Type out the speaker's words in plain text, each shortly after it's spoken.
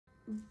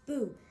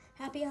Boo!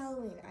 Happy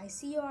Halloween. I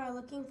see you are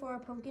looking for a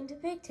pumpkin to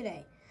pick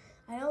today.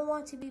 I don't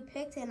want to be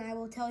picked, and I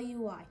will tell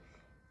you why.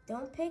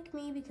 Don't pick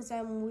me because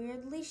I'm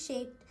weirdly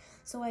shaped,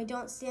 so I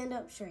don't stand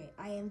up straight.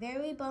 I am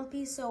very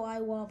bumpy, so I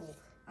wobble.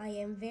 I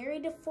am very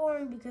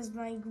deformed because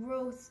my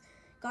growth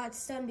got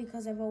stunned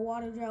because of a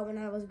water drought when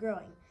I was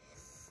growing.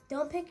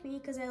 Don't pick me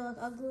because I look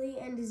ugly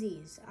and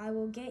diseased. I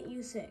will get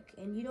you sick,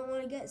 and you don't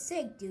want to get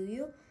sick, do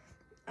you?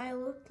 I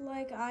look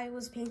like I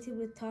was painted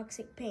with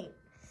toxic paint.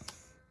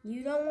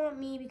 You don't want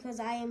me because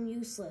I am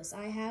useless.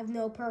 I have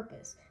no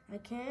purpose. I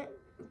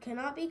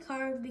cannot be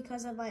carved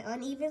because of my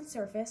uneven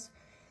surface.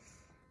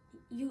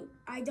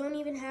 I don't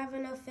even have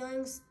enough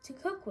fillings to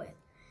cook with.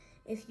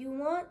 If you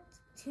want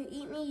to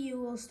eat me,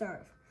 you will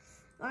starve.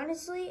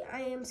 Honestly, I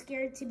am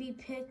scared to be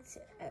picked.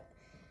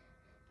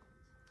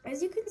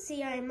 As you can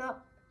see, I am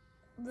not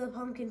the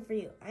pumpkin for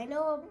you. I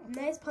know a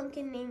nice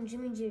pumpkin named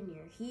Jimmy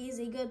Jr. He is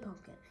a good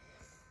pumpkin.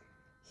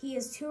 He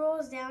is 2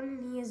 rows down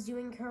and he is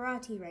doing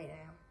karate right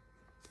now.